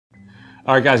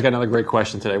All right, guys, got another great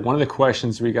question today. One of the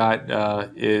questions we got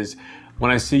is, when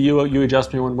I see you, you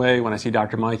adjust me one way. When I see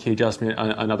Dr. Mike, he adjusts me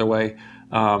another way.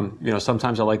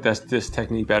 Sometimes I like this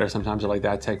technique better. Sometimes I like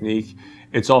that technique.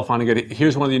 It's all fine and good.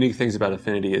 Here's one of the unique things about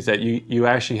Affinity is that you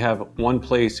actually have one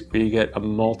place where you get a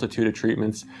multitude of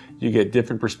treatments. You get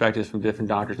different perspectives from different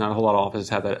doctors. Not a whole lot of offices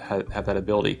have that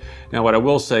ability. Now, what I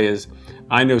will say is,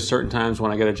 I know certain times when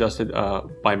I get adjusted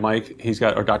by Mike,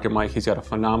 or Dr. Mike, he's got a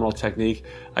phenomenal technique.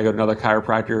 I go to another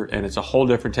chiropractor, and it's a whole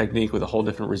different technique with a whole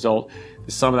different result.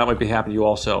 Some of that might be happening to you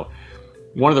also.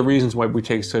 One of the reasons why we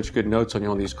take such good notes on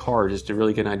you on these cards is to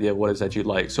really get an idea of what it is that you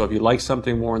like. So if you like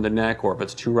something more in the neck, or if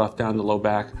it's too rough down the low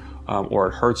back, or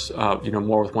it hurts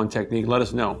more with one technique, let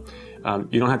us know.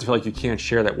 You don't have to feel like you can't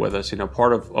share that with us.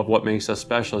 Part of what makes us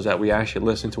special is that we actually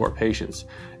listen to our patients.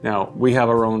 Now, we have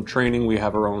our own training, we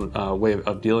have our own way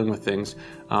of dealing with things,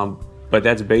 but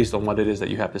that's based on what it is that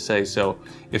you have to say. So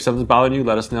if something's bothering you,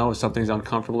 let us know. If something's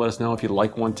uncomfortable, let us know. If you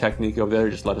like one technique over there,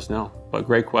 just let us know. But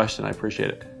great question, I appreciate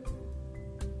it.